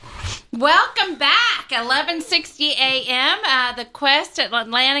Welcome back, 11:60 a.m., The Quest at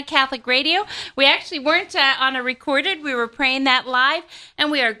Atlanta Catholic Radio. We actually weren't on a recorded. We were praying that live,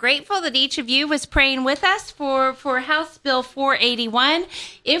 and we are grateful that each of you was praying with us for House Bill 481.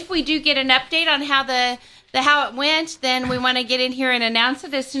 If we do get an update on how how it went, then we want to get in here and announce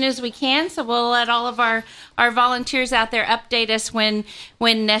it as soon as we can. So we'll let all of our volunteers out there update us when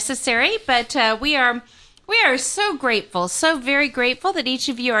necessary. But we are so grateful, so very grateful that each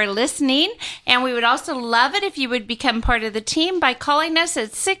of you are listening. And we would also love it if you would become part of the team by calling us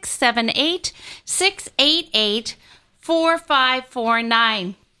at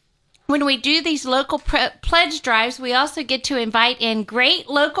 678-688-4549. When we do these local pledge drives, we also get to invite in great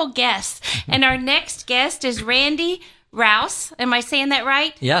local guests. And our next guest is Randy Raus. Am I saying that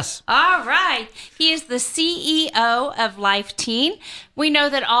right? Yes. All right. He is the CEO of Life Teen. We know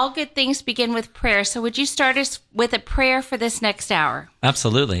that all good things begin with prayer. So would you start us with a prayer for this next hour?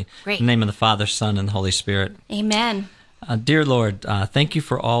 Absolutely. Great. In the name of the Father, Son, and the Holy Spirit. Amen. Dear Lord, thank you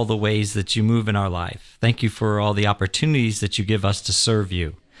for all the ways that you move in our life. Thank you for all the opportunities that you give us to serve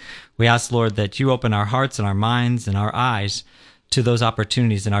you. We ask, Lord, that you open our hearts and our minds and our eyes to those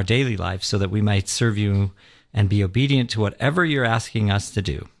opportunities in our daily life so that we might serve you and be obedient to whatever you're asking us to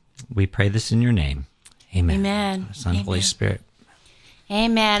do. We pray this in your name. Amen. Amen. Son, Amen. Holy Spirit.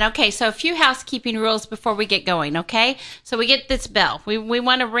 Amen. Okay, so a few housekeeping rules before we get going, okay? So we get this bell. We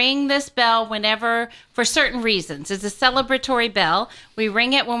want to ring this bell whenever, for certain reasons. It's a celebratory bell. We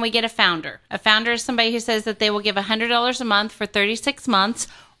ring it when we get a founder. A founder is somebody who says that they will give $100 a month for 36 months,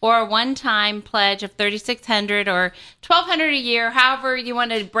 or a one-time pledge of $3,600 or $1,200 a year, however you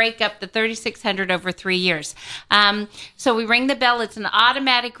want to break up the $3,600 over 3 years. So we ring the bell. It's an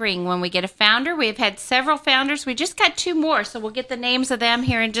automatic ring when we get a founder. We've had several founders. We just got 2 more, so we'll get the names of them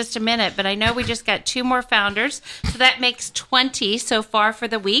here in just a minute. But I know we just got 2 more founders, so that makes 20 so far for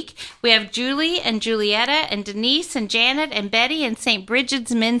the week. We have Julie and Julietta and Denise and Janet and Betty and St.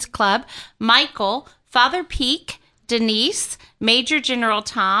 Bridget's Men's Club, Michael, Father Peak, Denise, Major General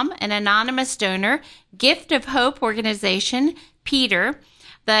Tom, an anonymous donor, Gift of Hope Organization, Peter,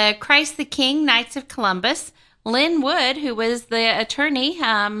 the Christ the King Knights of Columbus, Lynn Wood, who was the attorney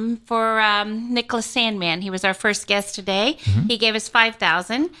for Nicholas Sandman. He was our first guest today. Mm-hmm. He gave us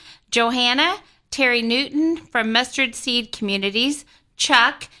 $5,000. Johanna, Terry Newton from Mustard Seed Communities,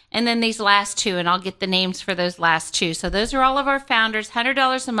 Chuck, and then these last 2, and I'll get the names for those last 2. So those are all of our founders,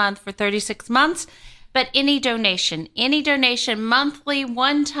 $100 a month for 36 months. But any donation, monthly,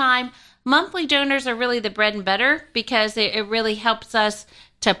 one time, monthly donors are really the bread and butter because it really helps us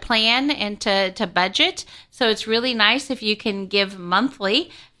to plan and to budget. So it's really nice if you can give monthly.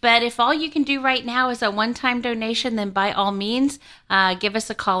 But if all you can do right now is a one-time donation, then by all means, give us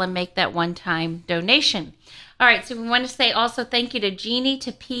a call and make that one-time donation. All right, so we want to say also thank you to Jeannie,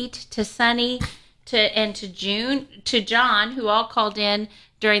 to Pete, to Sunny, to John, who all called in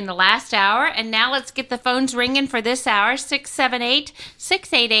during the last hour. And now let's get the phones ringing for this hour,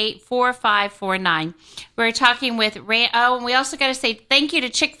 678-688-4549. We're talking with and we also got to say thank you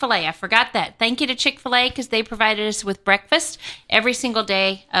to Chick-fil-A. I forgot that. Thank you to Chick-fil-A because they provided us with breakfast every single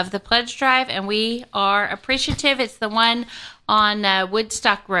day of the pledge drive, and we are appreciative. It's the one on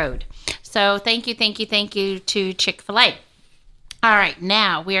Woodstock Road. So thank you to Chick-fil-A. All right,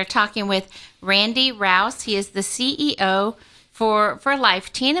 now we are talking with Randy Raus. He is the CEO for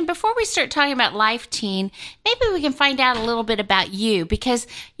Life Teen. And before we start talking about Life Teen, maybe we can find out a little bit about you, because,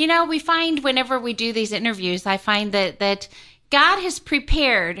 you know, we find whenever we do these interviews, I find that God has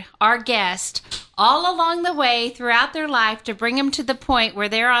prepared our guest all along the way throughout their life to bring them to the point where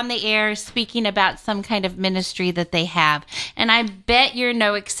they're on the air speaking about some kind of ministry that they have. And I bet you're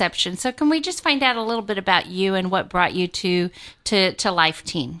no exception. So can we just find out a little bit about you and what brought you to Life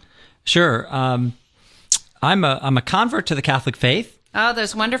Teen? Sure. I'm a convert to the Catholic faith. Oh,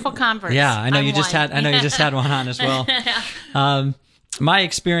 those wonderful converts. Yeah, I know you just had one on as well. My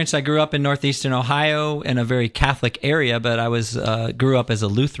experience, I grew up in northeastern Ohio in a very Catholic area, but I grew up as a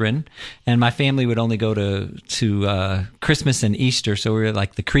Lutheran, and my family would only go to Christmas and Easter, so we were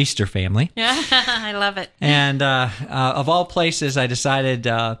like the Creaster family. Yeah, I love it. And of all places, I decided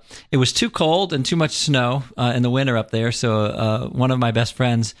it was too cold and too much snow in the winter up there, so one of my best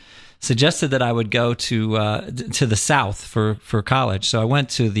friends suggested that I would go to the South for college. So I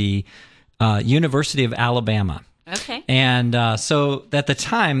went to the University of Alabama. Okay. And so at the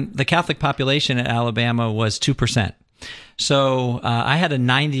time, the Catholic population in Alabama was 2%. So I had a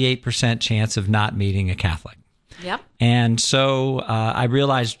 98% chance of not meeting a Catholic. Yep. And so I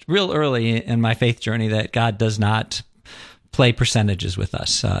realized real early in my faith journey that God does not play percentages with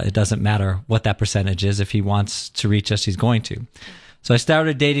us. It doesn't matter what that percentage is. If he wants to reach us, he's going to. So I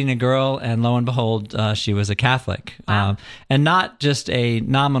started dating a girl, and lo and behold, she was a Catholic. Wow. And not just a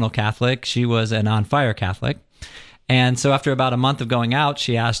nominal Catholic, she was an on-fire Catholic. And so after about a month of going out,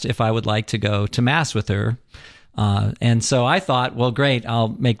 she asked if I would like to go to Mass with her. And so I thought, well, great, I'll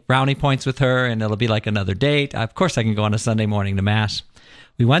make brownie points with her, and it'll be like another date. Of course, I can go on a Sunday morning to Mass.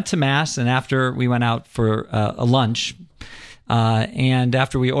 We went to Mass, and after we went out for a lunch, and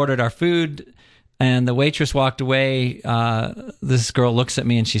after we ordered our food and the waitress walked away, this girl looks at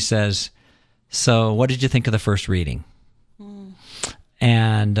me and she says, "So what did you think of the first reading?"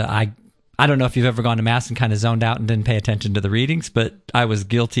 And I don't know if you've ever gone to Mass and kind of zoned out and didn't pay attention to the readings, but I was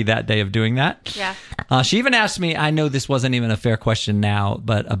guilty that day of doing that. Yeah. She even asked me, I know this wasn't even a fair question now,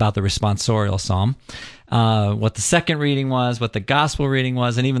 but about the responsorial psalm, what the second reading was, what the gospel reading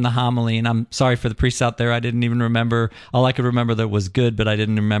was, and even the homily. And I'm sorry for the priests out there. I didn't even remember. All I could remember that was good, but I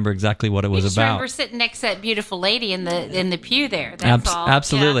didn't remember exactly what it was about. I remember sitting next to that beautiful lady in the pew there. That's all.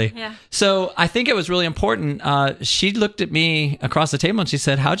 Absolutely. Yeah. So I think it was really important. She looked at me across the table and she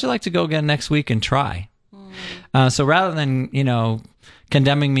said, "How'd you like to go again next week and try?" So rather than,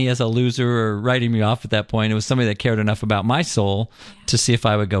 condemning me as a loser or writing me off at that point, it was somebody that cared enough about my soul to see if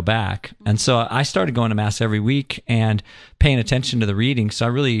I would go back. And so I started going to Mass every week and paying attention to the readings. So I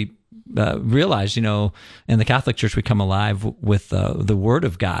really realized, in the Catholic Church, we come alive with the Word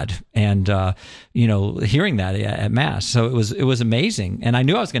of God and, hearing that at Mass. So it was amazing. And I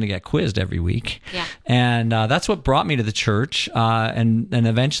knew I was going to get quizzed every week. Yeah. And that's what brought me to the church and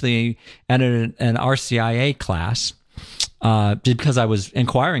eventually entered an RCIA class. Because I was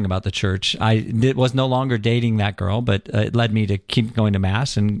inquiring about the church. I was no longer dating that girl, but it led me to keep going to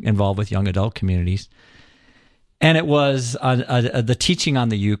Mass and involved with young adult communities. And it was the teaching on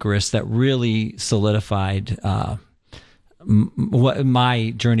the Eucharist that really solidified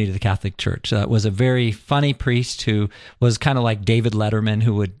my journey to the Catholic Church. Was a very funny priest who was kind of like David Letterman,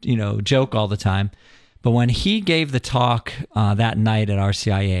 who would joke all the time. But when he gave the talk that night at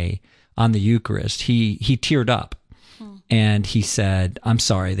RCIA on the Eucharist, he teared up. And he said, "I'm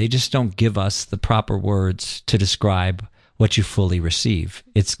sorry, they just don't give us the proper words to describe what you fully receive.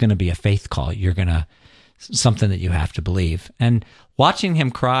 It's going to be a faith call. Something that you have to believe." And watching him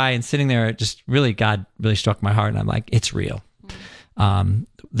cry and sitting there, God really struck my heart. And I'm like, it's real.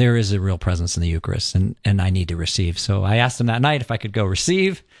 There is a real presence in the Eucharist, and I need to receive. So I asked him that night if I could go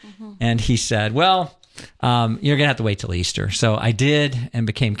receive. And he said, "Well, you're going to have to wait till Easter." So I did and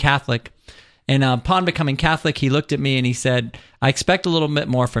became Catholic. And upon becoming Catholic, he looked at me and he said, "I expect a little bit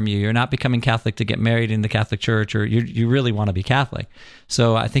more from you. You're not becoming Catholic to get married in the Catholic Church, or you really want to be Catholic.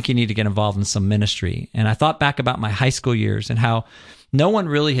 So I think you need to get involved in some ministry." And I thought back about my high school years and how no one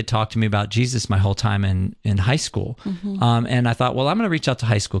really had talked to me about Jesus my whole time in high school. And I thought, well, I'm going to reach out to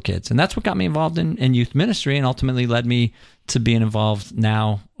high school kids. And that's what got me involved in youth ministry and ultimately led me to being involved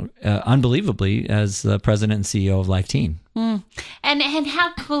now, unbelievably, as the president and CEO of Life Teen. And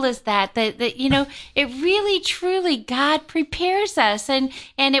how cool is that it really truly God prepares us, and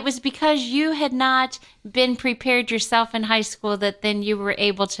it was because you had not been prepared yourself in high school that then you were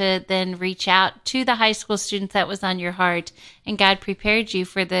able to then reach out to the high school students that was on your heart, and God prepared you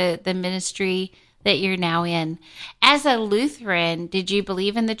for the ministry that you're now in. As a Lutheran, did you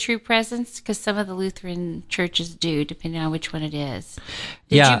believe in the true presence? Because some of the Lutheran churches do, depending on which one it is.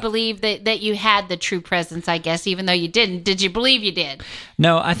 Did you believe that you had the true presence, I guess, even though you didn't? Did you believe you did?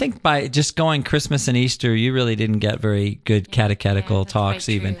 No, I think by just going Christmas and Easter, you really didn't get very good catechetical talks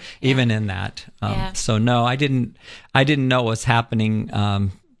even in that. So no, I didn't know what was happening,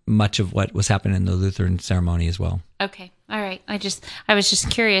 much of what was happening in the Lutheran ceremony as well. Okay. All right. I was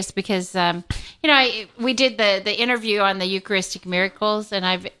just curious because, we did the interview on the Eucharistic miracles, and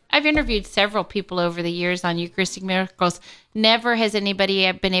I've interviewed several people over the years on Eucharistic miracles. Never has anybody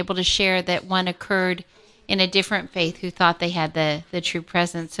been able to share that one occurred in a different faith who thought they had the true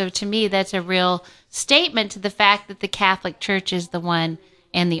presence. So to me, that's a real statement to the fact that the Catholic Church is the one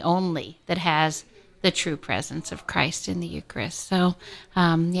and the only that has the true presence of Christ in the Eucharist. So,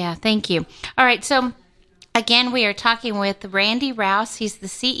 thank you. All right. So, again, we are talking with Randy Raus. He's the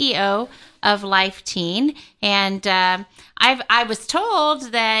CEO of Life Teen, and I was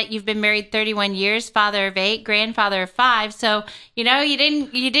told that you've been married 31 years, father of 8, grandfather of 5. So you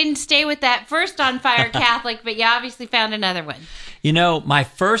didn't stay with that first on fire Catholic, but you obviously found another one. My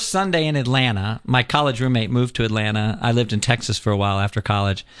first Sunday in Atlanta, my college roommate moved to Atlanta. I lived in Texas for a while after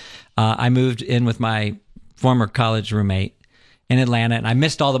college. I moved in with my former college roommate. in Atlanta, and I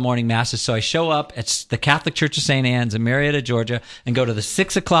missed all the morning masses. So I show up at the Catholic Church of St. Anne's in Marietta, Georgia, and go to the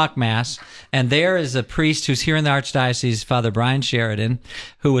 6 o'clock mass. And there is a priest who's here in the Archdiocese, Father Brian Sheridan,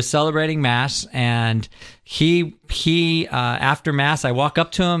 who was celebrating mass. And he after mass, I walk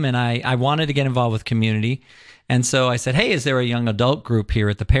up to him, and I wanted to get involved with community. And so I said, hey, is there a young adult group here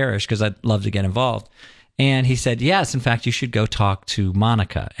at the parish? Because I'd love to get involved. And he said, yes, in fact, you should go talk to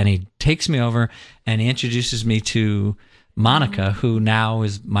Monica. And he takes me over and he introduces me to Monica, who now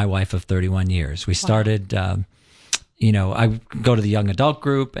is my wife of 31 years. We started, I go to the young adult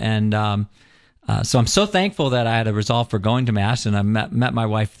group. And so I'm so thankful that I had a resolve for going to Mass. And I met my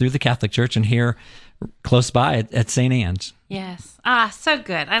wife through the Catholic Church and here close by at St. Anne's. Yes. So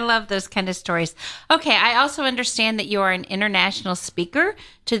good. I love those kind of stories. Okay, I also understand that you are an international speaker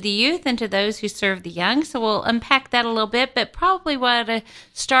to the youth and to those who serve the young. So we'll unpack that a little bit, but probably want to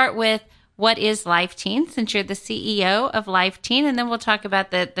start with what is Life Teen, since you're the CEO of Life Teen, and then we'll talk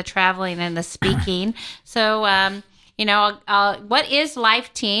about the traveling and the speaking. So, what is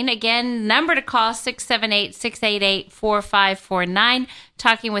Life Teen? Again, number to call, 678-688-4549.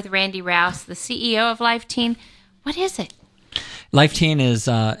 Talking with Randy Raus, the CEO of Life Teen. What is it? Life Teen is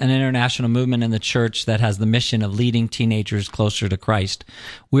an international movement in the church that has the mission of leading teenagers closer to Christ.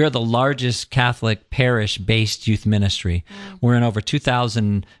 We are the largest Catholic parish-based youth ministry. Wow. We're in over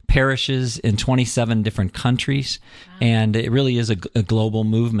 2,000 parishes in 27 different countries, and it really is a global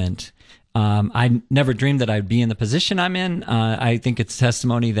movement. I never dreamed that I'd be in the position I'm in. I think it's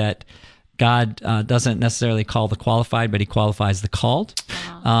testimony that God doesn't necessarily call the qualified, but he qualifies the called,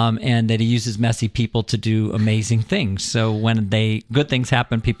 and that he uses messy people to do amazing things. So when good things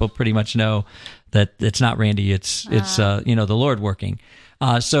happen, people pretty much know that it's not Randy, it's the Lord working.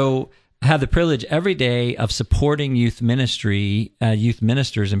 So I have the privilege every day of supporting youth ministry, youth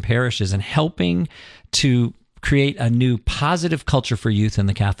ministers in parishes, and helping to create a new positive culture for youth in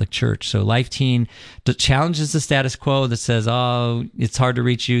the Catholic Church. So Life Teen challenges the status quo that says, oh, it's hard to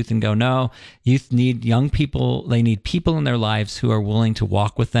reach youth, and go, no, youth need young people. They need people in their lives who are willing to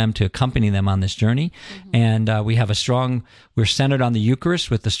walk with them, to accompany them on this journey. Mm-hmm. And we have we're centered on the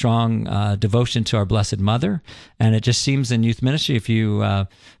Eucharist with a strong devotion to our Blessed Mother. And it just seems in youth ministry, if you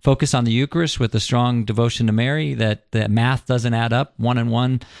focus on the Eucharist with a strong devotion to Mary, that math doesn't add up. 1 and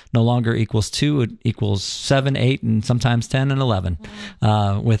 1 no longer equals 2. It equals 7, 8, and sometimes 10 and 11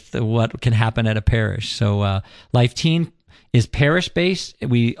 with what can happen at a parish. So Life Teen is parish-based.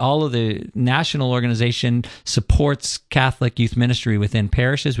 All of the national organization supports Catholic youth ministry within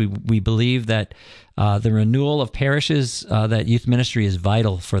parishes. We believe that the renewal of parishes, that youth ministry is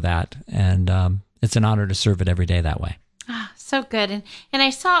vital for that. And it's an honor to serve it every day that way. So good. And I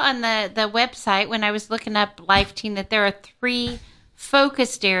saw on the website when I was looking up Life Teen that there are 3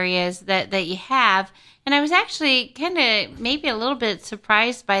 focused areas that you have. And I was actually kind of maybe a little bit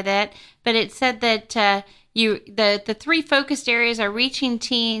surprised by that, but it said that the 3 focused areas are reaching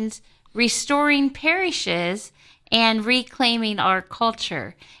teens, restoring parishes, and reclaiming our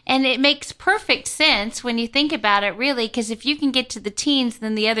culture. And it makes perfect sense when you think about it, really, because if you can get to the teens,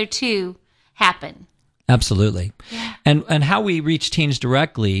 then the other 2 happen. Absolutely. Yeah. And how we reach teens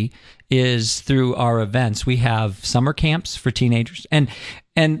directly is through our events. We have summer camps for teenagers, and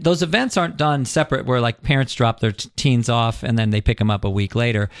those events aren't done separate where like parents drop their teens off and then they pick them up a week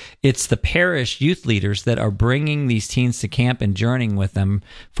later. It's the parish youth leaders that are bringing these teens to camp and journeying with them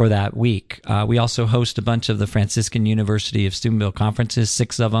for that week. We also host a bunch of the Franciscan University of Steubenville conferences,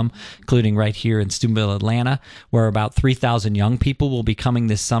 6 of them, including right here in Steubenville, Atlanta, where about 3,000 young people will be coming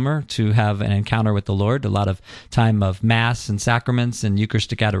this summer to have an encounter with the Lord, a lot of time of Mass and sacraments and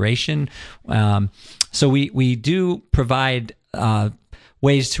Eucharistic adoration. So we do provide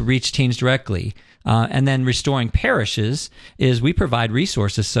ways to reach teens directly. And then restoring parishes is we provide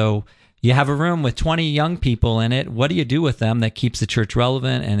resources. So you have a room with 20 young people in it. What do you do with them that keeps the church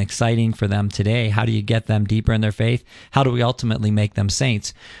relevant and exciting for them today? How do you get them deeper in their faith? How do we ultimately make them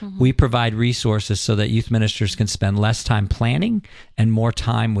saints? Mm-hmm. We provide resources so that youth ministers can spend less time planning and more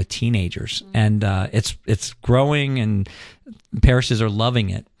time with teenagers. Mm-hmm. And it's growing, and parishes are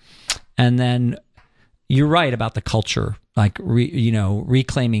loving it. And then you're right about the culture, like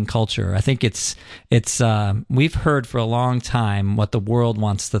reclaiming culture. I think it's we've heard for a long time what the world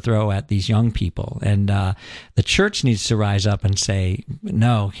wants to throw at these young people, and the church needs to rise up and say,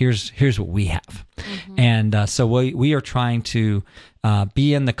 no, here's what we have. Mm-hmm. And so we are trying to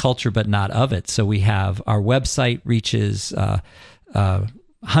be in the culture but not of it. So we have our website reaches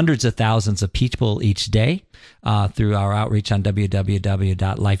hundreds of thousands of people each day through our outreach on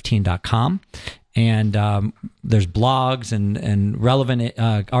www.lifeteen.com. and there's blogs and relevant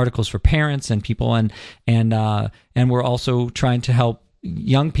articles for parents and people, and we're also trying to help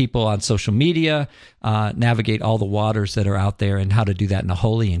young people on social media navigate all the waters that are out there and how to do that in a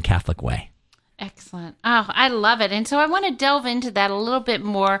holy and Catholic way. Excellent. Oh, I love it. And so I want to delve into that a little bit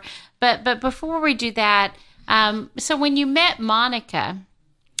more. But before we do that, so when you met Monica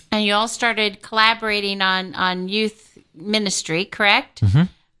and you all started collaborating on youth ministry, correct? Mm-hmm.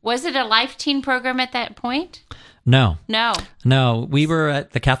 Was it a Life Teen program at that point? No. We were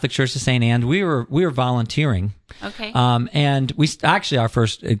at the Catholic Church of St. Anne. We were volunteering. Okay. And we actually, our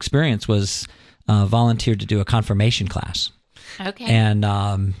first experience was volunteered to do a confirmation class. Okay. And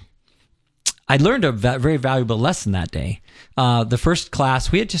I learned a very valuable lesson that day. The first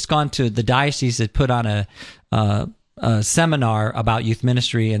class, we had just gone to the diocese that put on a seminar about youth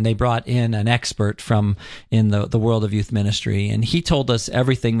ministry, and they brought in an expert from in the world of youth ministry, and he told us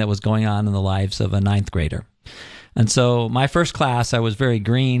everything that was going on in the lives of a ninth grader. And so my first class, I was very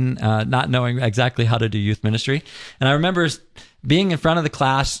green, not knowing exactly how to do youth ministry. And I remember being in front of the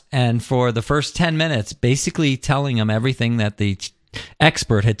class and for the first 10 minutes, basically telling them everything that the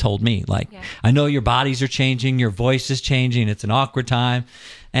expert had told me. Like, I know your bodies are changing, your voice is changing, it's an awkward time.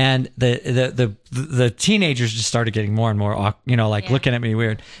 And the teenagers just started getting more and more, looking at me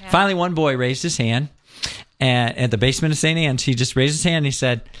weird. Yeah. Finally, one boy raised his hand, and at the basement of St. Anne's, he just raised his hand and he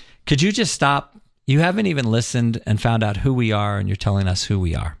said, "Could you just stop? You haven't even listened and found out who we are, and you're telling us who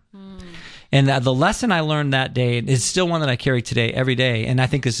we are." And the lesson I learned that day is still one that I carry today, every day, and I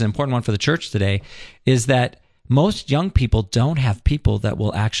think this is an important one for the church today, is that most young people don't have people that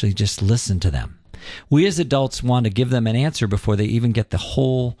will actually just listen to them. We as adults want to give them an answer before they even get the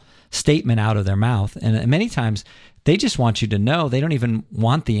whole statement out of their mouth. And many times they just want you to know. They don't even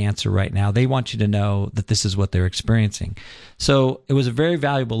want the answer right now. They want you to know that this is what they're experiencing. So it was a very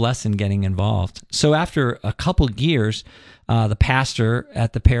valuable lesson getting involved. So after a couple of years, the pastor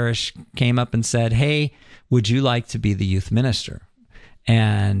at the parish came up and said, "Hey, would you like to be the youth minister?"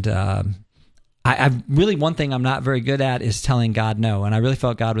 And I really, one thing I'm not very good at is telling God no, and I really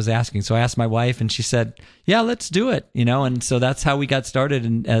felt God was asking. So I asked my wife, and she said, "Yeah, let's do it." And so that's how we got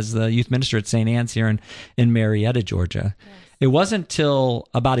started as the youth minister at St. Anne's here in Marietta, Georgia. Yes. It wasn't till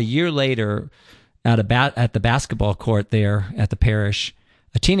about a year later at the basketball court there at the parish,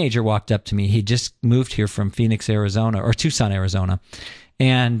 a teenager walked up to me. He just moved here from Phoenix, Arizona, or Tucson, Arizona,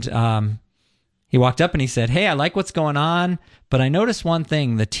 and he walked up and he said, "Hey, I like what's going on, but I noticed one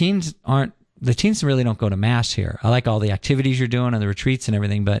thing: the teens really don't go to Mass here. I like all the activities you're doing and the retreats and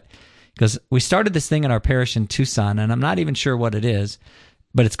everything, but because we started this thing in our parish in Tucson, and I'm not even sure what it is,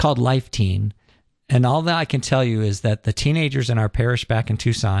 but it's called Life Teen. And all that I can tell you is that the teenagers in our parish back in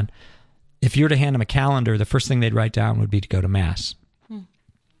Tucson, if you were to hand them a calendar, the first thing they'd write down would be to go to Mass."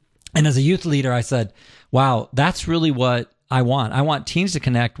 And as a youth leader, I said, wow, that's really what I want. I want teens to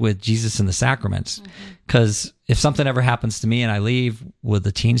connect with Jesus and the sacraments, because if something ever happens to me and I leave, will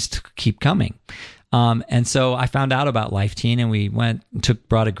the teens keep coming? And so I found out about Life Teen, and we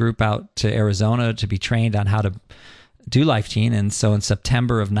brought a group out to Arizona to be trained on how to do Life Teen. And so in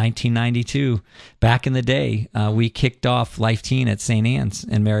September of 1992, back in the day, we kicked off Life Teen at St. Anne's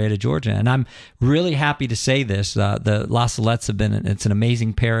in Marietta, Georgia. And I'm really happy to say this. The La Salettes it's an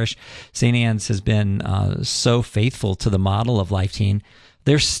amazing parish. St. Anne's has been so faithful to the model of Life Teen.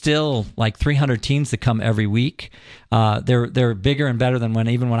 There's still like 300 teens that come every week. They're bigger and better than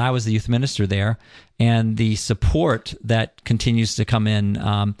even when I was the youth minister there. And the support that continues to come in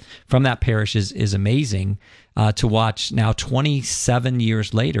from that parish is amazing. To watch now 27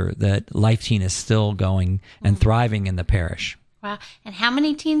 years later that Life Teen is still going and thriving in the parish. Wow. And how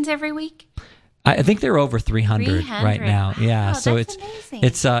many teens every week? I think they're over 300 right now. Wow, yeah. So that's amazing.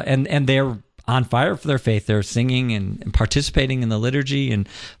 It's and they're on fire for their faith. They're singing and participating in the liturgy and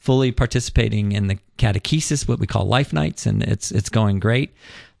fully participating in the catechesis, what we call life nights, and it's going great.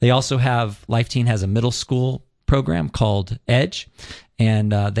 They also have Life Teen has a middle school program called Edge,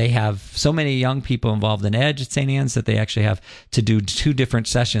 and they have so many young people involved in Edge at St. Anne's that they actually have to do 2 different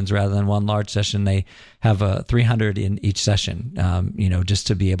sessions rather than one large session. They have 300 in each session, just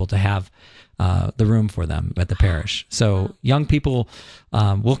to be able to have the room for them at the parish. So young people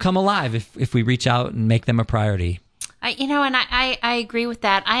will come alive if we reach out and make them a priority. I agree with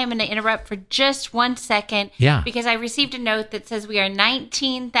that. I am going to interrupt for just 1 second. Yeah. Because I received a note that says we are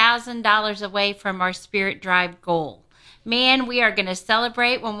 $19,000 away from our Spirit Drive goal. Man, we are going to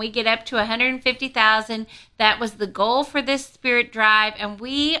celebrate when we get up to 150,000. That was the goal for this Spirit Drive, and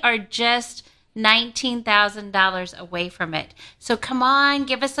we are just $19,000 away from it. So come on,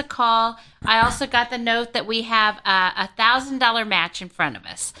 give us a call. I also got the note that we have a $1,000 match in front of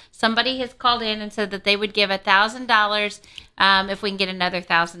us. Somebody has called in and said that they would give $1,000 if we can get another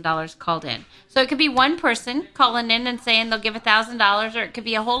 $1,000 called in. So it could be one person calling in and saying they'll give $1,000, or it could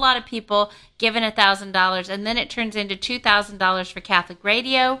be a whole lot of people giving $1,000, and then it turns into $2,000 for Catholic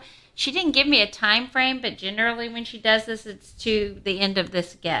Radio. She didn't give me a time frame, but generally when she does this, it's to the end of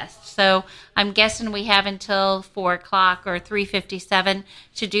this guest. So I'm guessing we have until 4 o'clock or 3:57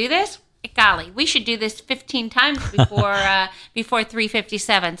 to do this. Golly, we should do this 15 times before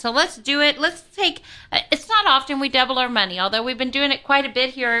 3:57. So let's do it. Let's take. It's not often we double our money, although we've been doing it quite a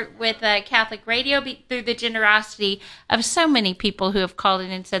bit here with Catholic Radio through the generosity of so many people who have called in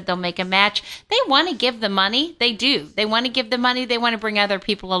and said they'll make a match. They want to give the money. They do. They want to give the money. They want to bring other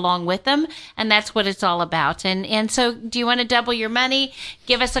people along with them, and that's what it's all about. And so, do you want to double your money?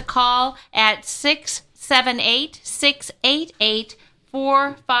 Give us a call at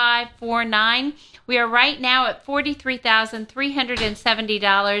 678-688-4549. We are right now at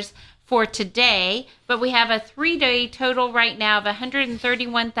 $43,370 for today, but we have a 3-day total right now of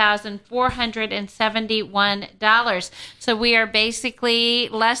 $131,471. So we are basically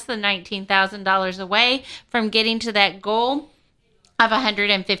less than $19,000 away from getting to that goal of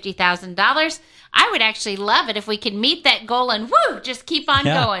 $150,000. I would actually love it if we could meet that goal and just keep on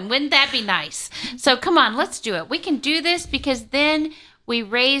going. Wouldn't that be nice? So come on, let's do it. We can do this because then we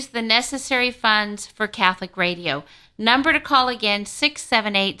raise the necessary funds for Catholic Radio. Number to call again,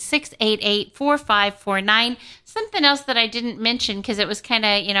 678-688-4549. Something else that I didn't mention because it was kind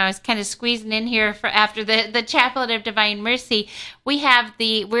of, I was kind of squeezing in here for after the Chaplet of Divine Mercy.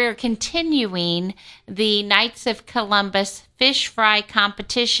 We're continuing the Knights of Columbus fish fry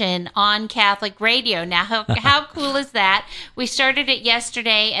competition on Catholic Radio. Now, how cool is that? We started it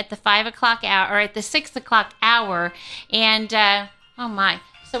yesterday at the 5 o'clock hour, or at the 6 o'clock hour, and oh my!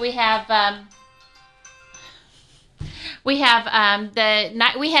 So we have. We had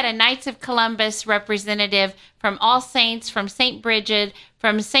a Knights of Columbus representative from All Saints, from St. Bridget,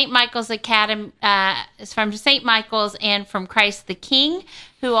 from St. Michael's Academy, from St. Michael's, and from Christ the King,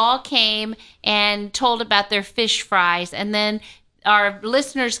 who all came and told about their fish fries. And then our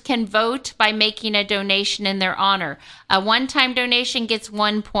listeners can vote by making a donation in their honor. A one-time donation gets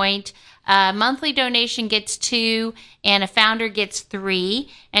 1 point. A monthly donation gets 2, and a founder gets 3.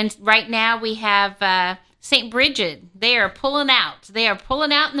 And right now we have St. Bridget. They are pulling out. They are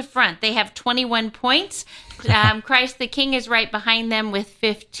pulling out in the front. They have 21 points. Christ the King is right behind them with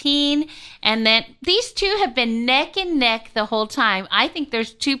 15. And then these two have been neck and neck the whole time. I think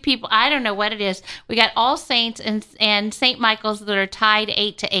there's 2 people. I don't know what it is. We got All Saints and St. Michael's that are tied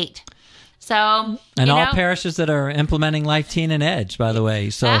 8-8. So, and all parishes that are implementing Life Teen and Edge, by the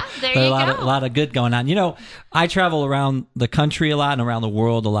way. So there you go. A lot of good going on. I travel around the country a lot and around the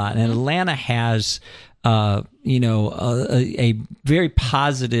world a lot, and Atlanta has a very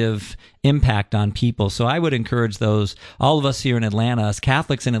positive impact on people. So I would encourage all of us here in Atlanta, us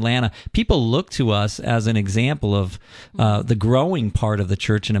Catholics in Atlanta, people look to us as an example of the growing part of the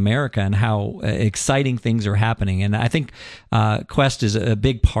church in America and how exciting things are happening. And I think Quest is a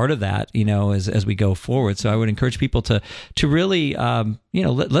big part of that, as we go forward. So I would encourage people to really,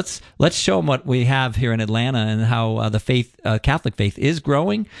 let's show them what we have here in Atlanta and how the Catholic faith is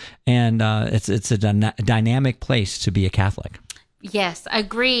growing, and it's a dynamic place to be a Catholic. Yes,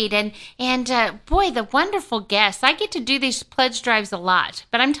 agreed. And boy, the wonderful guests. I get to do these pledge drives a lot,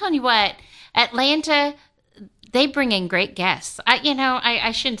 but I'm telling you what, Atlanta, they bring in great guests.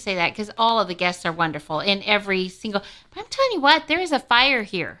 I shouldn't say that because all of the guests are wonderful in every single. But I'm telling you what, there is a fire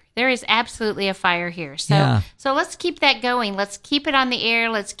here. There is absolutely a fire here. So let's keep that going. Let's keep it on the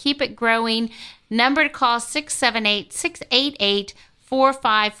air. Let's keep it growing. Number to call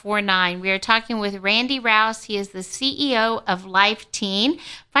 678-688-4549. We are talking with Randy Raus. He is the CEO of Life Teen,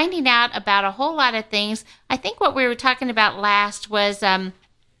 finding out about a whole lot of things. I think what we were talking about last was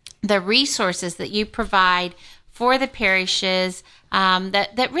the resources that you provide for the parishes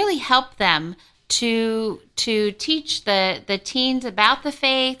that really help them to teach the teens about the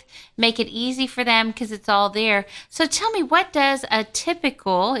faith, make it easy for them because it's all there. So tell me, what does a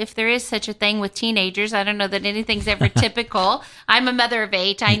typical, if there is such a thing with teenagers, I don't know that anything's ever typical. I'm a mother of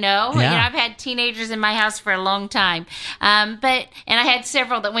 8, I know. Yeah. I've had teenagers in my house for a long time. And I had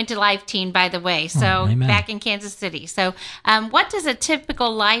several that went to Life Teen, by the way, so back in Kansas City. So what does a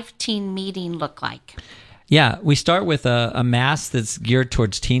typical Life Teen meeting look like? Yeah, we start with a mass that's geared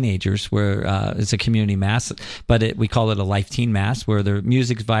towards teenagers, where it's a community mass, but we call it a Life Teen Mass, where the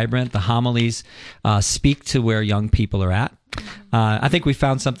music's vibrant, the homilies speak to where young people are at. I think we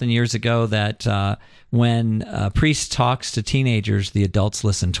found something years ago that when a priest talks to teenagers, the adults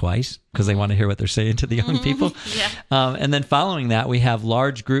listen twice because they want to hear what they're saying to the young people. And then following that, we have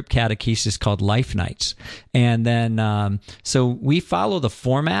large group catechesis called Life Nights. And then so we follow the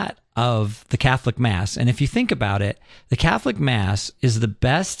format of the Catholic Mass. And if you think about it, the Catholic Mass is the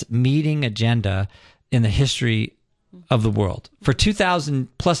best meeting agenda in the history of the world. For 2,000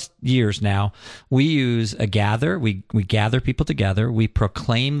 plus years now, we use a gather. We gather people together. We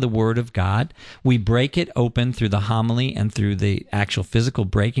proclaim the Word of God. We break it open through the homily and through the actual physical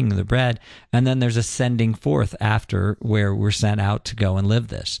breaking of the bread. And then there's a sending forth after, where we're sent out to go and live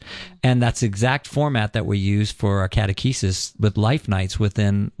this. And that's the exact format that we use for our catechesis with Life Nights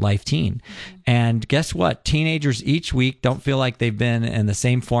within Life Teen. And guess what? Teenagers each week don't feel like they've been in the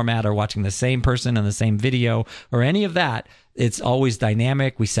same format or watching the same person in the same video or any of that. It's always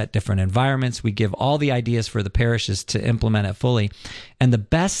dynamic. We set different environments. We give all the ideas for the parishes to implement it fully. And the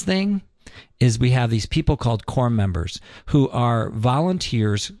best thing is we have these people called quorum members who are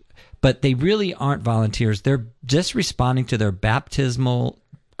volunteers, but they really aren't volunteers. They're just responding to their baptismal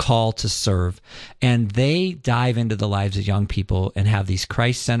call to serve, and they dive into the lives of young people and have these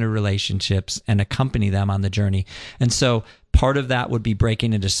Christ-centered relationships and accompany them on the journey. And so part of that would be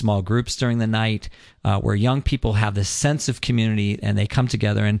breaking into small groups during the night, where young people have this sense of community and they come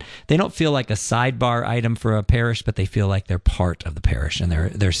together, and they don't feel like a sidebar item for a parish, but they feel like they're part of the parish and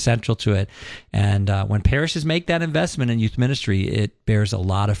they're central to it. And when parishes make that investment in youth ministry, it bears a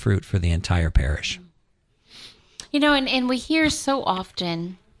lot of fruit for the entire parish. You know, and we hear so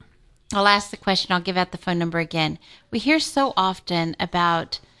often, I'll ask the question, I'll give out the phone number again. We hear so often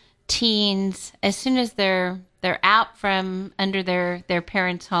about teens, as soon as they're out from under their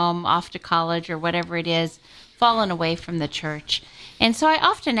parents' home, off to college or whatever it is, fallen away from the church. And so I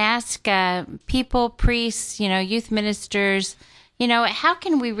often ask people, priests, youth ministers, how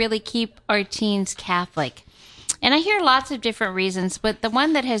can we really keep our teens Catholic? And I hear lots of different reasons, but the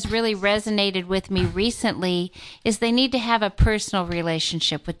one that has really resonated with me recently is they need to have a personal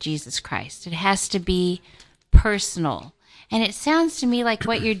relationship with Jesus Christ. It has to be personal. And it sounds to me like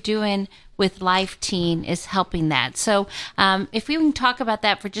what you're doing with Life Teen is helping that. So if we can talk about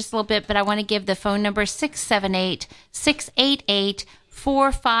that for just a little bit, but I want to give the phone number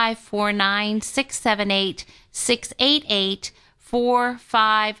 678-688-4549,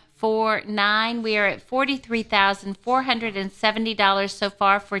 678-688-4549. We are at $43,470 so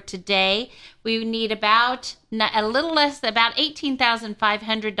far for today. We need about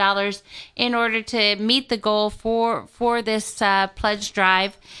 $18,500 in order to meet the goal for this pledge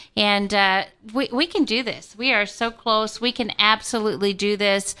drive. And we can do this. We are so close. We can absolutely do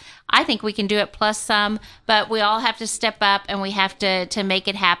this. I think we can do it plus some, but we all have to step up and we have to make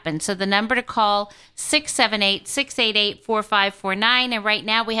it happen. So the number to call, 678-688-4549. And right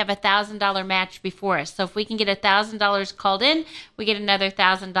now we have a $1,000 match before us. So if we can get $1,000 called in, we get another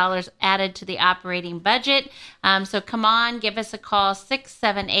 $1,000 added to the operating budget. So come on, give us a call,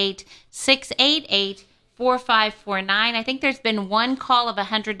 678-688-4549. I think there's been one call of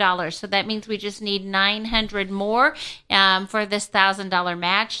 $100, so that means we just need 900 more for this $1,000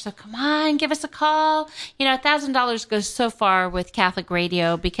 match. So come on, give us a call. $1,000 goes so far with Catholic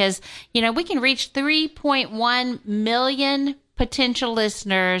Radio because, we can reach 3.1 million potential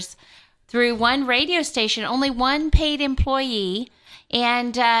listeners through one radio station, only one paid employee,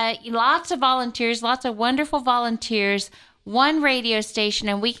 and lots of volunteers, lots of wonderful volunteers, one radio station,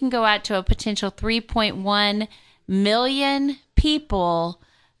 and we can go out to a potential 3.1 million people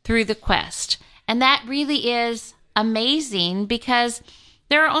through the quest. And that really is amazing because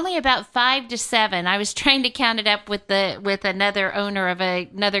there are only about 5 to 7. I was trying to count it up with another owner of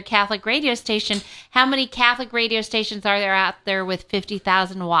another Catholic radio station. How many Catholic radio stations are there out there with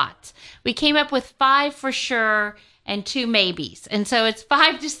 50,000 watts? We came up with 5 for sure and 2 maybes. And so it's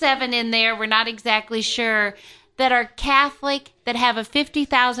 5 to 7 in there. We're not exactly sure that are Catholic, that have a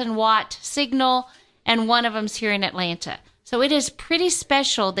 50,000 watt signal, and one of them's here in Atlanta. So it is pretty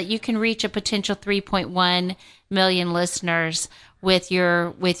special that you can reach a potential 3.1 million listeners with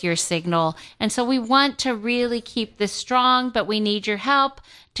your signal. And so we want to really keep this strong, but we need your help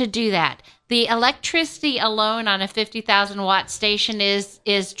to do that. The electricity alone on a 50,000 watt station is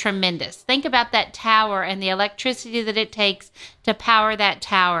tremendous. Think about that tower and the electricity that it takes to power that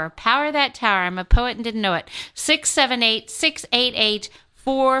tower. Power that tower. I'm a poet and didn't know it.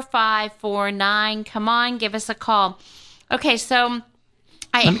 678-688-4549. Come on, give us a call. Okay, so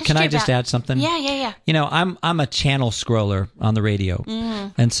Can I just add something? Yeah. You know, I'm a channel scroller on the radio,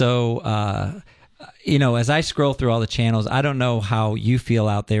 and so as I scroll through all the channels, I don't know how you feel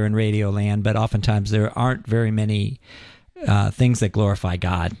out there in radio land, but oftentimes there aren't very many things that glorify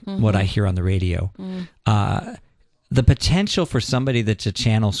God. What I hear on the radio, the potential for somebody that's a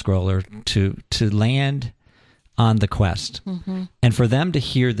channel scroller to land on the quest, and for them to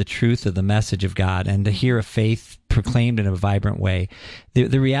hear the truth of the message of God and to hear a faith proclaimed in a vibrant way.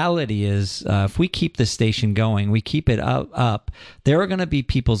 The reality is, if we keep this station going, we keep it up, there are going to be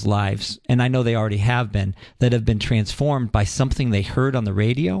people's lives, and I know they already have been, that have been transformed by something they heard on the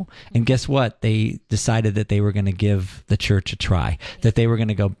radio, and guess what? They decided that they were going to give the church a try, that they were going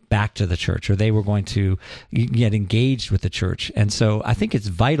to go back to the church, or they were going to get engaged with the church. And so I think it's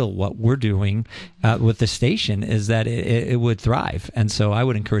vital what we're doing with the station is that it would thrive. And so I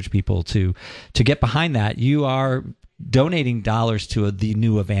would encourage people to get behind that. You are donating dollars to the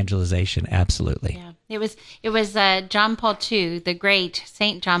new evangelization. Absolutely. Yeah. It was John Paul II, the great,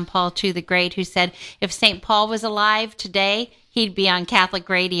 St. John Paul II, the great, who said, if St. Paul was alive today, he'd be on Catholic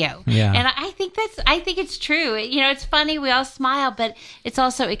radio. Yeah. And I think it's true. You know, it's funny, we all smile, but it's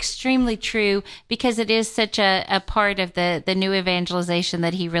also extremely true because it is such a part of the new evangelization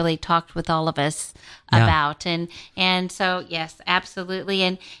that he really talked with all of us about. And so, yes,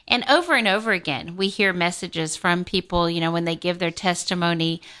 absolutely. And over again, we hear messages from people, you know, when they give their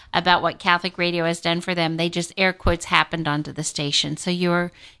testimony about what Catholic radio has done for them, they just air quotes happened onto the station. So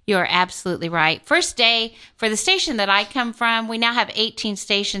you're absolutely right. First day for the station that I come from, we now have 18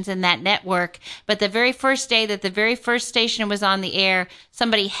 stations in that network. But the very first day that the very first station was on the air,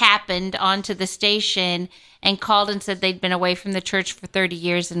 somebody happened onto the station and called and said they'd been away from the church for 30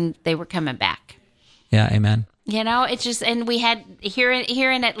 years and they were coming back. Yeah, amen. You know, it's just, and we had here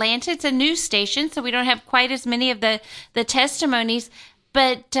in Atlanta, it's a news station, so we don't have quite as many of the testimonies.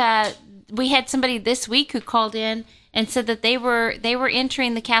 But we had somebody this week who called in and said that they were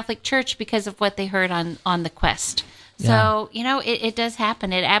entering the Catholic Church because of what they heard on the quest. So, you know, it does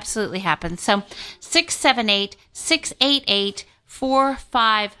happen. It absolutely happens. So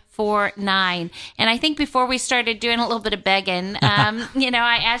 678-688-4549. And I think before we started doing a little bit of begging, you know,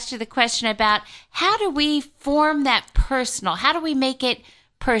 I asked you the question about how do we form that personal? How do we make it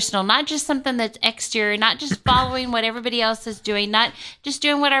personal? Not just something that's exterior, not just following what everybody else is doing, not just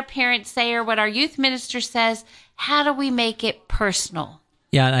doing what our parents say or what our youth minister says. How do we make it personal?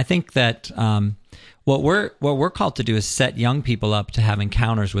 Yeah, and I think that what we're called to do is set young people up to have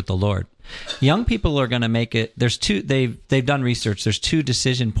encounters with the Lord. Young people are going to make it. They've done research. There's two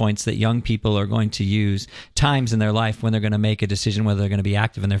decision points that young people are going to use, times in their life when they're going to make a decision whether they're going to be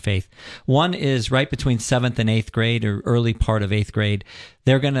active in their faith. One is right between 7th and 8th grade, or early part of 8th grade.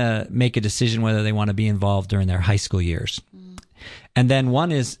 They're going to make a decision whether they want to be involved during their high school years. And then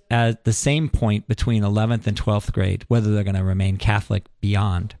one is at the same point between 11th and 12th grade, whether they're going to remain Catholic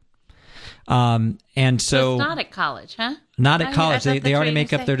beyond. And so it's not at college, huh? Not at college. They already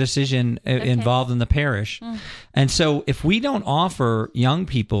make up their decision involved in the parish. And so if we don't offer young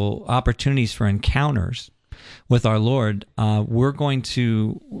people opportunities for encounters with our Lord, we're going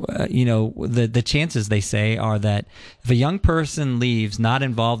to, the chances, they say, are that if a young person leaves not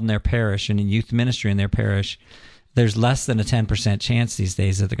involved in their parish and in youth ministry in their parish, there's less than a 10% chance these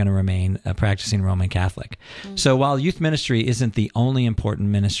days that they're going to remain a practicing Roman Catholic. So while youth ministry isn't the only important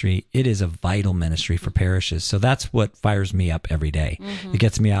ministry, it is a vital ministry for parishes. So that's what fires me up every day. It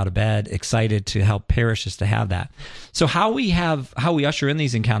gets me out of bed, excited to help parishes to have that. So how we usher in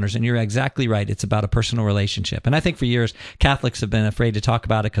these encounters, and you're exactly right, it's about a personal relationship. And I think for years, Catholics have been afraid to talk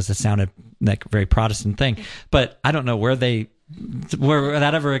about it because it sounded like a very Protestant thing. But I don't know where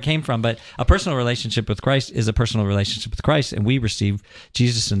that ever came from, but a personal relationship with Christ is a personal relationship with Christ, and we receive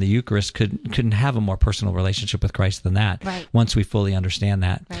Jesus in the Eucharist. Couldn't have a more personal relationship with Christ than that. Right. Once we fully understand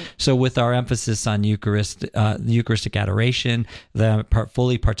that. Right. So with our emphasis on Eucharistic adoration,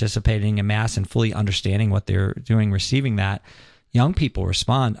 fully participating in Mass and fully understanding what they're doing, receiving that, young people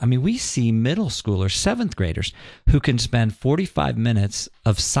respond. I mean, we see middle schoolers, 7th graders, who can spend 45 minutes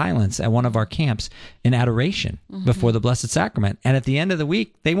of silence at one of our camps in adoration before the Blessed Sacrament. And at the end of the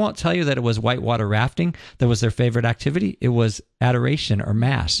week, they won't tell you that it was whitewater rafting that was their favorite activity. It was adoration or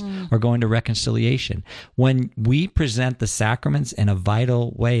Mass or going to reconciliation. When we present the sacraments in a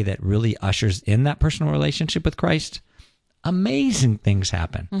vital way that really ushers in that personal relationship with Christ, amazing things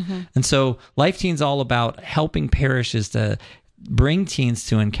happen. And so Life Teen's all about helping parishes to bring teens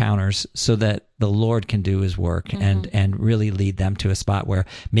to encounters so that the Lord can do his work and really lead them to a spot where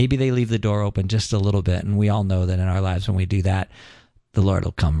maybe they leave the door open just a little bit. And we all know that in our lives, when we do that, the Lord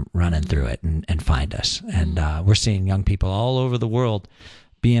will come running through it and find us. And we're seeing young people all over the world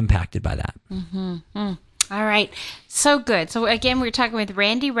be impacted by that. All right. So good. So again, we're talking with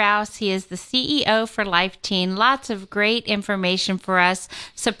Randy Raus. He is the CEO for Life Teen. Lots of great information for us.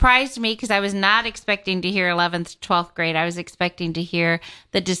 Surprised me because I was not expecting to hear 11th, 12th grade. I was expecting to hear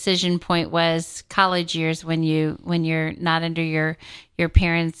the decision point was college years when you're not under your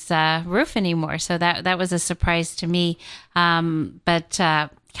parents' roof anymore. So that was a surprise to me. But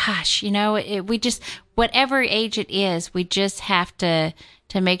gosh, we just, whatever age it is, we just have to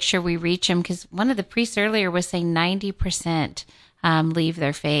make sure we reach them, because one of the priests earlier was saying 90% leave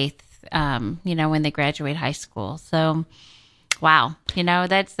their faith, when they graduate high school. So, wow,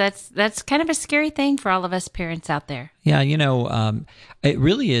 that's kind of a scary thing for all of us parents out there. Yeah, it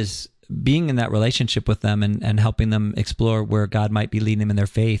really is being in that relationship with them and helping them explore where God might be leading them in their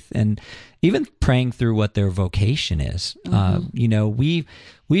faith, and even praying through what their vocation is.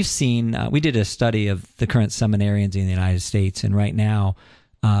 We've seen, we did a study of the current seminarians in the United States, and right now,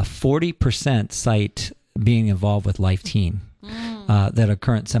 40% cite being involved with Life Teen that are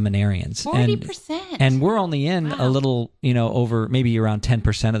current seminarians. 40%. And we're only in a little, over maybe around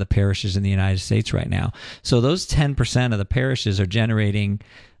 10% of the parishes in the United States right now. So those 10% of the parishes are generating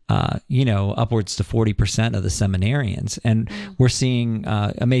upwards to 40% of the seminarians. And we're seeing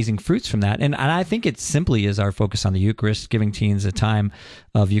amazing fruits from that. And I think it simply is our focus on the Eucharist, giving teens a time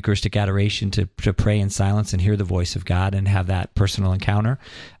of Eucharistic adoration to pray in silence and hear the voice of God and have that personal encounter.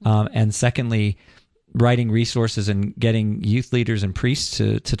 And secondly, writing resources and getting youth leaders and priests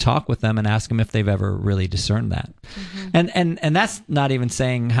to talk with them and ask them if they've ever really discerned that. And that's not even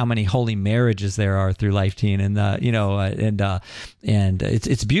saying how many holy marriages there are through Life Teen, and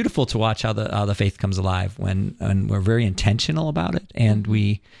it's beautiful to watch how the faith comes alive when we're very intentional about it, and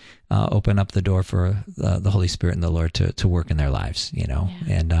we open up the door for the Holy Spirit and the Lord to work in their lives,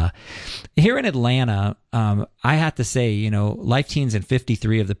 And here in Atlanta, I have to say, Life Teens in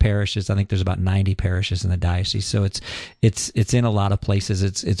 53 of the parishes. I think there's about 90 parishes in the diocese, so it's in a lot of places.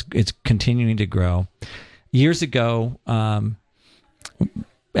 It's continuing to grow. Years ago,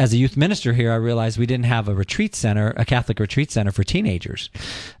 as a youth minister here, I realized we didn't have a Catholic retreat center for teenagers.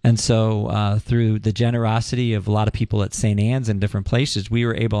 And so through the generosity of a lot of people at St. Anne's and different places, we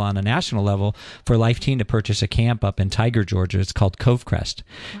were able on a national level for Life Teen to purchase a camp up in Tiger, Georgia. It's called Covecrest.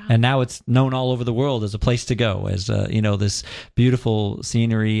 Wow. And now it's known all over the world as a place to go, as this beautiful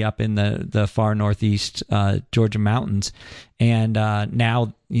scenery up in the far northeast Georgia mountains. And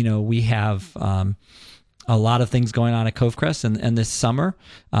now, we have a lot of things going on at Covecrest, and this summer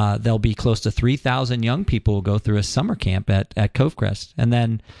there'll be close to 3,000 young people who go through a summer camp at Covecrest. And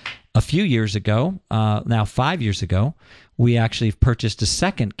then a few years ago, now 5 years ago, we actually purchased a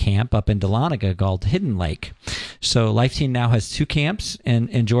second camp up in Dahlonega called Hidden Lake. So Life Teen now has two camps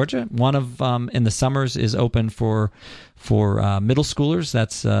in Georgia. One of in the summers is open for middle schoolers.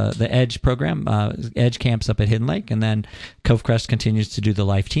 That's the EDGE program, EDGE camps up at Hidden Lake, and then Covecrest continues to do the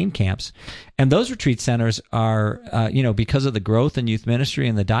Life Teen camps. And those retreat centers are, because of the growth in youth ministry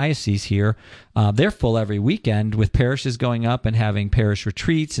in the diocese here, they're full every weekend, with parishes going up and having parish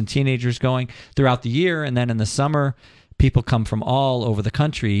retreats and teenagers going throughout the year. And then in the summer, people come from all over the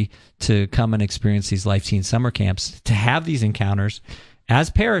country to come and experience these Life Teen summer camps, to have these encounters as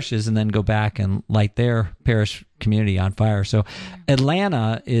parishes, and then go back and light their parish community on fire. So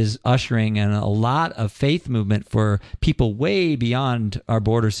Atlanta is ushering in a lot of faith movement for people way beyond our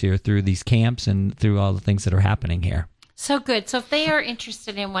borders here through these camps and through all the things that are happening here. So good. So if they are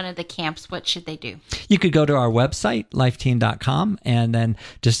interested in one of the camps, what should they do? You could go to our website, lifeteen.com, and then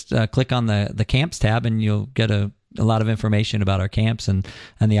just click on the camps tab, and you'll get a lot of information about our camps and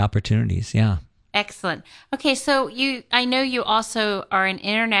the opportunities. Yeah. Excellent. Okay, so I know you also are an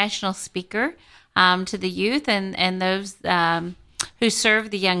international speaker to the youth and those who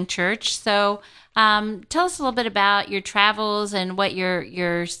serve the young church. So tell us a little bit about your travels and what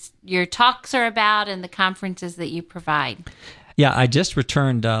your talks are about and the conferences that you provide. Yeah, I just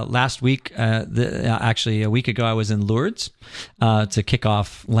returned last week. Actually, a week ago, I was in Lourdes to kick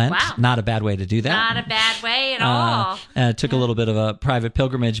off Lent. Wow. Not a bad way to do that. Not a bad way at all. It took a little bit of a private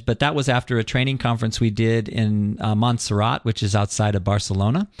pilgrimage, but that was after a training conference we did in Montserrat, which is outside of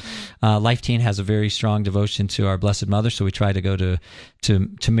Barcelona. Life Teen has a very strong devotion to our Blessed Mother, so we try to go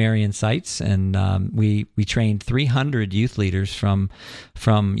to Marian sites, and we trained 300 youth leaders from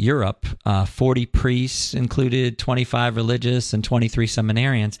Europe, 40 priests included, 25 religious, and 23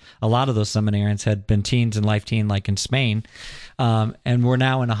 seminarians. A lot of those seminarians had been teens in Life Teen, like in Spain. and we're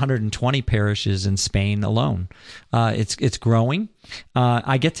now in 120 parishes in Spain alone. It's growing.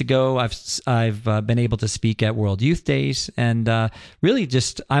 I get to go. I've been able to speak at World Youth Days, and really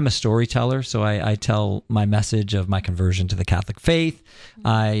just I'm a storyteller, so I tell my message of my conversion to the Catholic faith.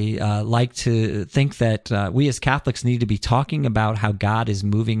 I like to think that we as Catholics need to be talking about how God is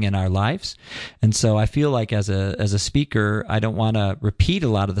moving in our lives, and so I feel like as a speaker, I don't want to repeat a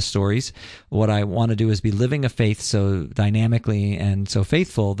lot of the stories. What I want to do is be living a faith so dynamically and so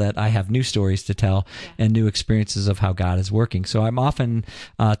faithful that I have new stories to tell and new experiences of how God is working. So I'm often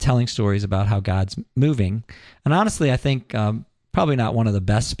telling stories about how God's moving. And honestly, I think probably not one of the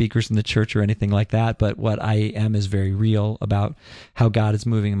best speakers in the church or anything like that, but what I am is very real about how God is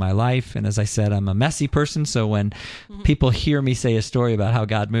moving in my life. And as I said, I'm a messy person, so when people hear me say a story about how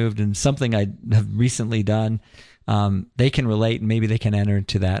God moved and something I have recently done, they can relate, and maybe they can enter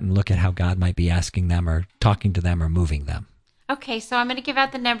into that and look at how God might be asking them or talking to them or moving them. Okay, so I'm going to give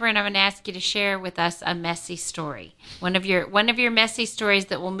out the number, and I'm going to ask you to share with us a messy story, one of your messy stories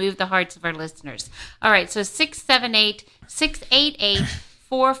that will move the hearts of our listeners. All right, so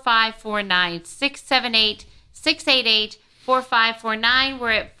 678-688-4549, 678-688-4549.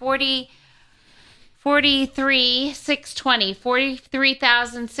 We're at 43,620,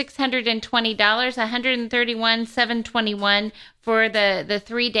 $43,620, $131,721 for the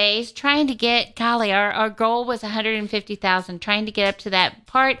 3 days. Trying to get, golly, our goal was $150,000. Trying to get up to that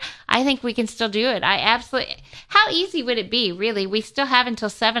part. I think we can still do it. How easy would it be, really? We still have until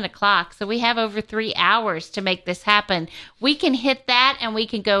 7 o'clock, so we have over 3 hours to make this happen. We can hit that, and we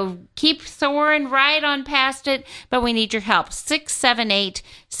can go keep soaring right on past it, but we need your help.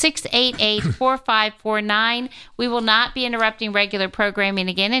 678-688-4549. We will not be interrupting regular programming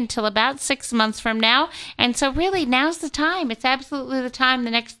again until about 6 months from now, and so really, now's the time. It's absolutely the time, the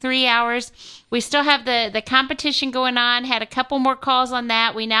next 3 hours. We still have the competition going on, had a couple more calls on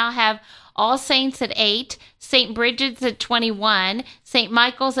that. We now have All Saints at 8, St. Bridget's at 21, St.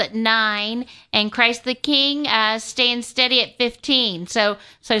 Michael's at 9, and Christ the King staying steady at 15. So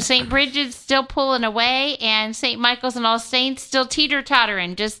St. Bridget's still pulling away, and St. Michael's and All Saints still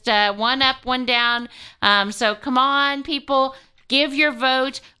teeter-tottering, just one up, one down. So come on, people, give your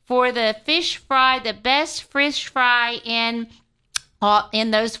vote for the fish fry, the best fish fry in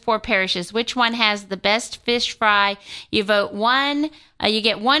those 4 parishes. Which one has the best fish fry? You vote 1. You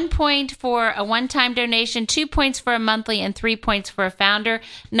get 1 point for a one-time donation, 2 points for a monthly, and 3 points for a founder.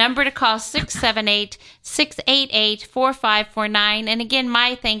 Number to call, 678-688-4549. And again,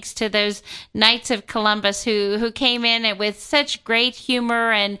 my thanks to those Knights of Columbus who came in with such great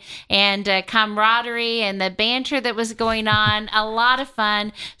humor and camaraderie, and the banter that was going on. A lot of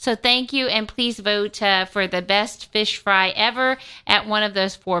fun. So thank you, and please vote for the best fish fry ever at one of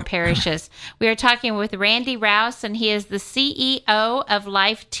those 4 parishes. We are talking with Randy Raus, and he is the CEO of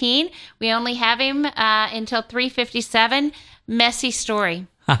Life Teen. We only have him until 3:57. Messy story.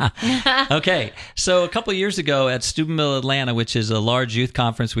 Okay, so a couple of years ago at Steubenville, Atlanta, which is a large youth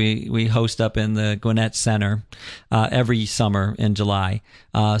conference we host up in the Gwinnett Center every summer in July.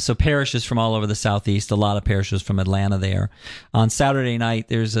 So parishes from all over the Southeast, a lot of parishes from Atlanta there. On Saturday night,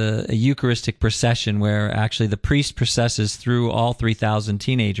 there's a Eucharistic procession where actually the priest processes through all 3,000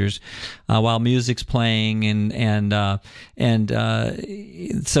 teenagers while music's playing, and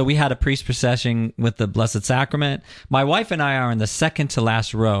so we had a priest procession with the Blessed Sacrament. My wife and I are in the second to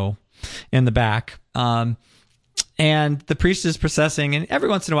last row in the back. And the priest is processing, and every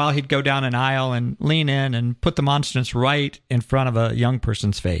once in a while he'd go down an aisle and lean in and put the monstrance right in front of a young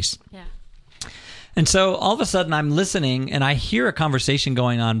person's face. Yeah. And so all of a sudden I'm listening, and I hear a conversation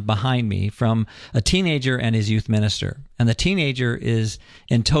going on behind me from a teenager and his youth minister. And the teenager is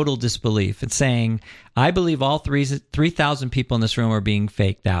in total disbelief. It's saying, I believe all 3,000 people in this room are being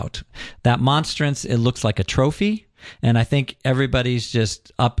faked out. That monstrance, it looks like a trophy. And I think everybody's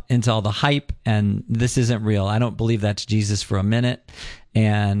just up into all the hype, and this isn't real. I don't believe that's Jesus for a minute.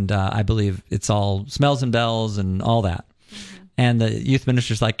 And I believe it's all smells and bells and all that. Mm-hmm. And the youth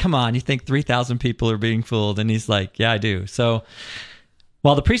minister's like, come on, you think 3,000 people are being fooled? And he's like, yeah, I do. So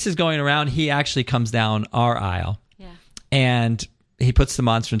while the priest is going around, he actually comes down our aisle. Yeah. And he puts the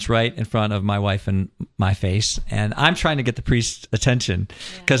monstrance right in front of my wife and my face, and I'm trying to get the priest's attention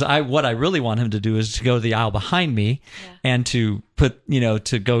because what I really want him to do is to go to the aisle behind me and to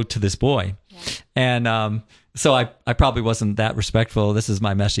to go to this boy. Yeah. And so I probably wasn't that respectful. This is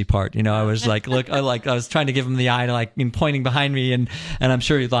my messy part. I was like, look, I was trying to give him the eye, pointing behind me, and I'm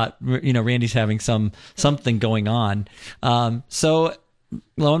sure he thought, Randy's having something going on. So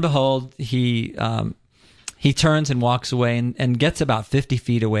lo and behold, he he turns and walks away and gets about 50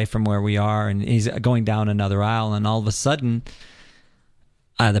 feet away from where we are, and he's going down another aisle, and all of a sudden,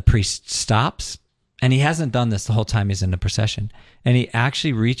 the priest stops, and he hasn't done this the whole time he's in the procession, and he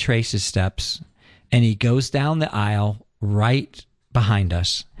actually retraces steps, and he goes down the aisle right behind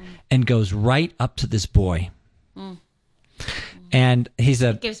us and goes right up to this boy. And he's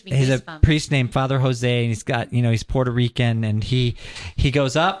a priest named Father Jose, and he's got, he's Puerto Rican, and he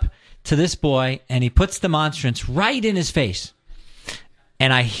goes up to this boy, and he puts the monstrance right in his face.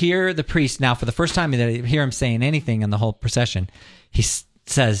 And I hear the priest, now for the first time that I hear him saying anything in the whole procession, he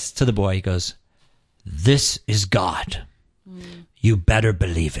says to the boy, he goes, "This is God. You better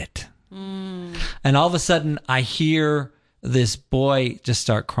believe it." And all of a sudden, I hear this boy just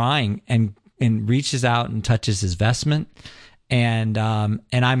start crying and reaches out and touches his vestment. And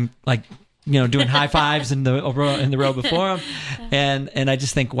I'm like, doing high fives in the row before him, and I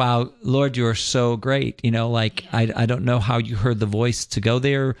just think, wow, Lord, you are so great. I don't know how you heard the voice to go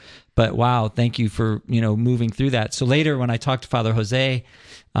there, but wow, thank you for moving through that. So later, when I talked to Father Jose,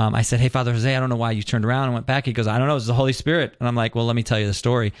 I said, "Hey, Father Jose, I don't know why you turned around and went back." He goes, "I don't know, it's the Holy Spirit." And I'm like, "Well, let me tell you the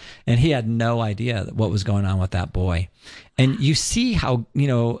story." And he had no idea what was going on with that boy. And you see how,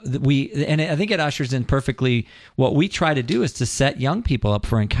 and I think it ushers in perfectly what we try to do is to set young people up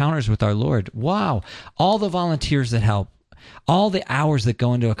for encounters with our Lord. Wow. All the volunteers that help, all the hours that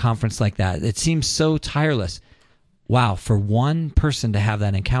go into a conference like that, it seems so tireless. Wow. For one person to have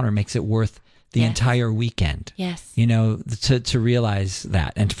that encounter makes it worth the entire weekend. Yes. To realize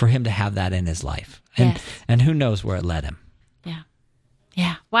that, and for him to have that in his life. And who knows where it led him.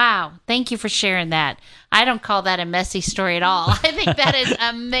 Yeah. Wow. Thank you for sharing that. I don't call that a messy story at all. I think that is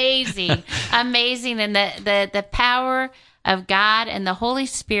amazing. Amazing. And the power of God and the Holy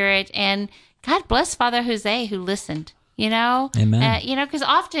Spirit. And God bless Father Jose who listened. Amen. Because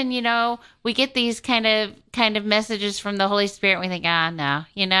often, we get these kind of messages from the Holy Spirit. And we think, no,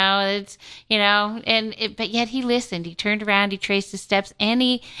 it's, but yet he listened. He turned around, he traced his steps, and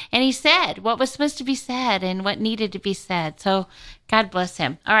he said what was supposed to be said and what needed to be said. So God bless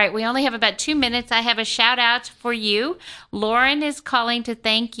him. All right, we only have about 2 minutes. I have a shout out for you. Lauren is calling to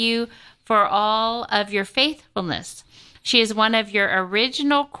thank you for all of your faithfulness. She is one of your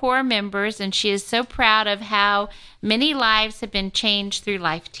original core members, and she is so proud of how many lives have been changed through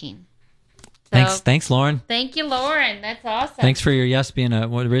Life Teen. So, thanks, Lauren. Thank you, Lauren. That's awesome. Thanks for your being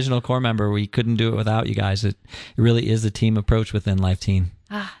an original core member. We couldn't do it without you guys. It really is a team approach within Life Teen.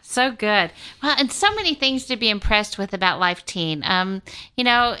 So good. Well, and so many things to be impressed with about Life Teen.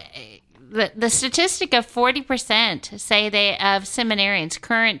 The statistic of 40% say of seminarians,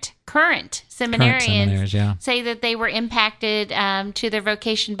 current seminarians, say that they were impacted to their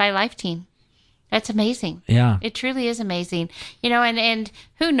vocation by Life Teen. That's amazing. Yeah. It truly is amazing. And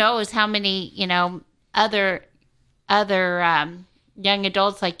who knows how many, other young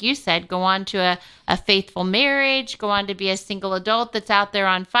adults, like you said, go on to a faithful marriage, go on to be a single adult that's out there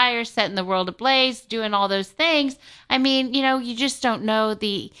on fire, setting the world ablaze, doing all those things. I mean, you just don't know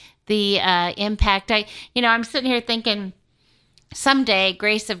the impact. I'm sitting here thinking someday,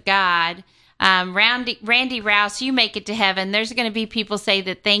 grace of God, Randy Rouse, you make it to heaven. There's going to be people say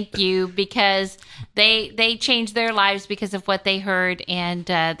that thank you because they changed their lives because of what they heard, and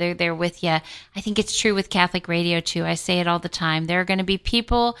they're there with you. I think it's true with Catholic radio too. I say it all the time. There are going to be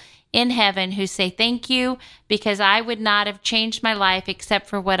people in heaven who say thank you because I would not have changed my life except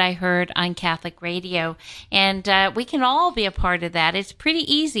for what I heard on Catholic radio. And we can all be a part of that. It's pretty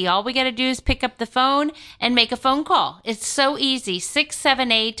easy. All we got to do is pick up the phone and make a phone call. It's so easy.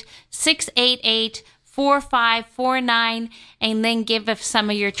 678-688-4549, and then give us some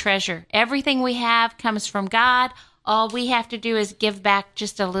of your treasure. Everything we have comes from God. All we have to do is give back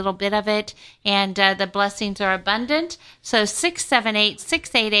just a little bit of it, and the blessings are abundant. So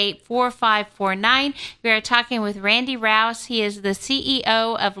 678-688-4549. We are talking with Randy Rouse. He is the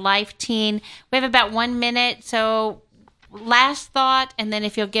CEO of Life Teen. We have about 1 minute, so last thought, and then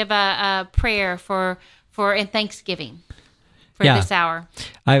if you'll give a prayer for in Thanksgiving for this hour.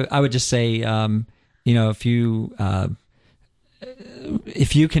 I would just say,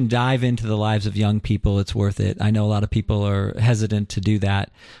 if you can dive into the lives of young people, it's worth it. I know a lot of people are hesitant to do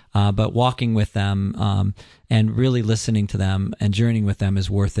that, but walking with them and really listening to them and journeying with them is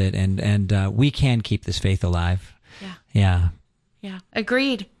worth it. And we can keep this faith alive. Yeah.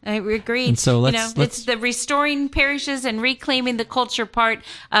 Agreed. I agree. And so it's the restoring parishes and reclaiming the culture part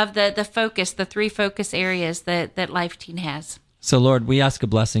of the focus, the 3 focus areas that Life Teen has. So, Lord, we ask a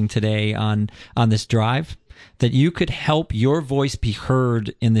blessing today on this drive. that you could help your voice be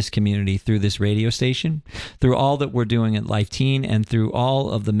heard in this community through this radio station, through all that we're doing at Life Teen, and through all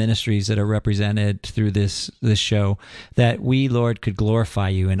of the ministries that are represented through this show, that we, Lord, could glorify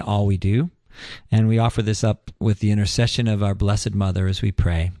you in all we do. And we offer this up with the intercession of our Blessed Mother as we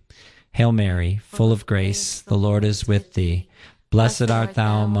pray. Hail Mary, full of grace, the Lord is with thee. Blessed art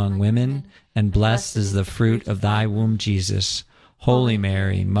thou among women, and blessed is the fruit of thy womb, Jesus. Holy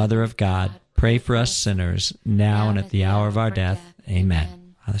Mary, Mother of God, pray for us sinners, now and at the hour of our death.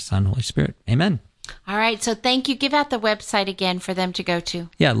 Amen. Father, Son, Holy Spirit. Amen. All right, so thank you. Give out the website again for them to go to.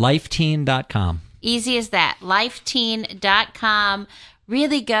 Yeah, lifeteen.com. Easy as that. Lifeteen.com.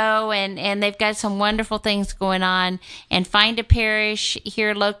 Really go, and they've got some wonderful things going on. And find a parish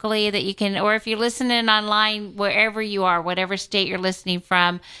here locally that you can, or if you're listening online, wherever you are, whatever state you're listening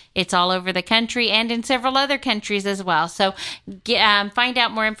from, it's all over the country and in several other countries as well. So find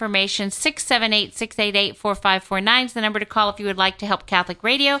out more information. 678-688-4549 is the number to call if you would like to help Catholic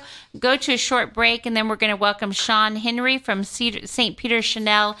Radio. Go to a short break, and then we're going to welcome Sean Henry from St. Peter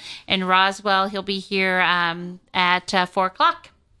Chanel in Roswell. He'll be here at 4 o'clock.